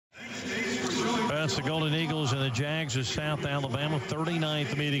That's the Golden Eagles and the Jags of South Alabama.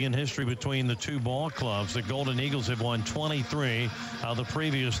 39th meeting in history between the two ball clubs. The Golden Eagles have won 23 of the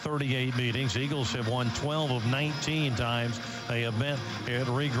previous 38 meetings. Eagles have won 12 of 19 times they have met at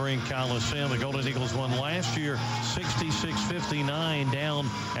Reed-Green Coliseum. The Golden Eagles won last year 66-59 down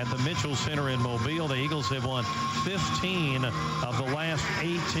at the Mitchell Center in Mobile. The Eagles have won 15 of the last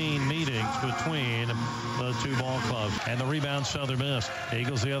 18 meetings between the two ball clubs. And the rebound, Southern Miss. The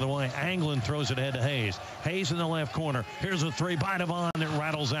Eagles the other way. Anglin throws it ahead to Hayes. Hayes in the left corner. Here's a three by Devon that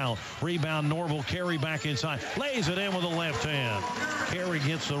rattles out. Rebound, Norville. Carey back inside. Lays it in with the left hand. Carey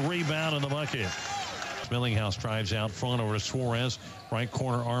gets the rebound in the bucket. Millinghouse drives out front over to Suarez. Right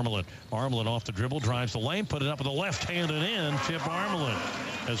corner, Armelin. Armelin off the dribble, drives the lane, put it up with the left hand and in. Chip Armelin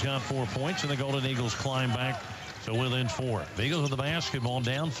has got 4 points, and the Golden Eagles climb back to within 4. The Eagles with the basketball,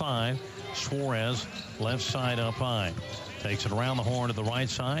 down 5. Suarez, left side up high. Takes it around the horn to the right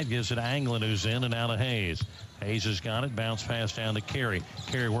side, gives it to Anglin, who's in, and out to Hayes. Hayes has got it, bounce pass down to Carey.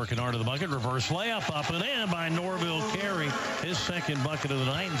 Carey working hard to the bucket, reverse layup up and in by Norville Carey. His second bucket of the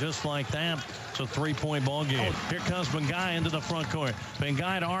night, and just like that, it's a three-point ball game. Here comes Bengaya into the front court.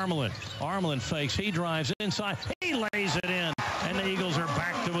 Bengaya to Armelin. Armelin fakes, he drives inside, he lays it in, and the Eagles are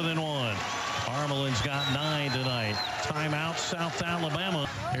back to within 1. Armelin's got 9 tonight. Timeout, South Alabama.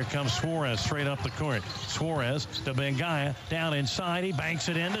 Here comes Suarez straight up the court. Suarez to Bengaya, down inside. He banks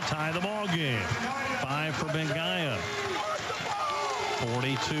it in to tie the ball game. 5 for Bengaya.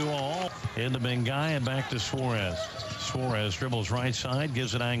 42 all. Into Bengaya and back to Suarez. Suarez dribbles right side,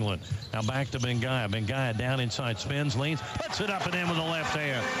 gives it Anglin. Now back to Bengaya. Bengaya down inside, spins, leans, puts it up and in with the left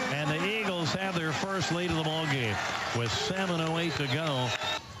hand. And the Eagles have their first lead of the ball game with 7:08 to go.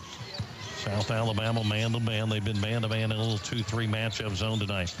 South Alabama man-to-man. They've been man-to-man in a little 2-3 matchup zone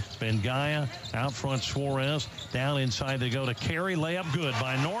tonight. Bengaya out front, Suarez. Down inside they go to Carey. Layup good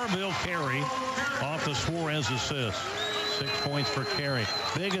by Norville Carey off the Suarez assist. 6 points for Carey.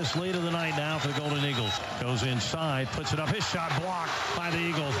 Biggest lead of the night now for the Golden Eagles. Goes inside, puts it up. His shot blocked by the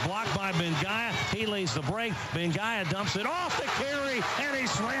Eagles. Blocked by Bengaya. He lays the break. Bengaya dumps it off to Carey, and he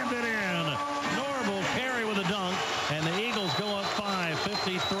slammed it in. Norville Carey with a dunk, and the Eagles go up 5,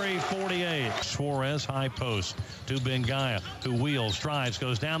 53-48. Suarez high post to Bengaya, who wheels, drives,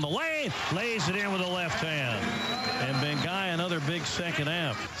 goes down the lane, lays it in with the left hand. And Bengaya, another big second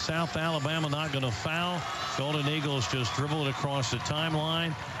half. South Alabama not going to foul. Golden Eagles just dribble it across the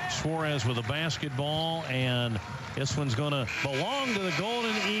timeline. Suarez with a basketball, and this one's going to belong to the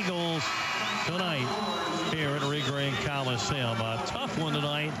Golden Eagles tonight here at Reed-Green Coliseum. A tough one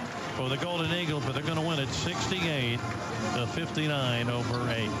tonight for the Golden Eagles, but they're going to win it 68-59 over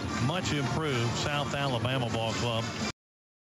a much improved South Alabama ball club.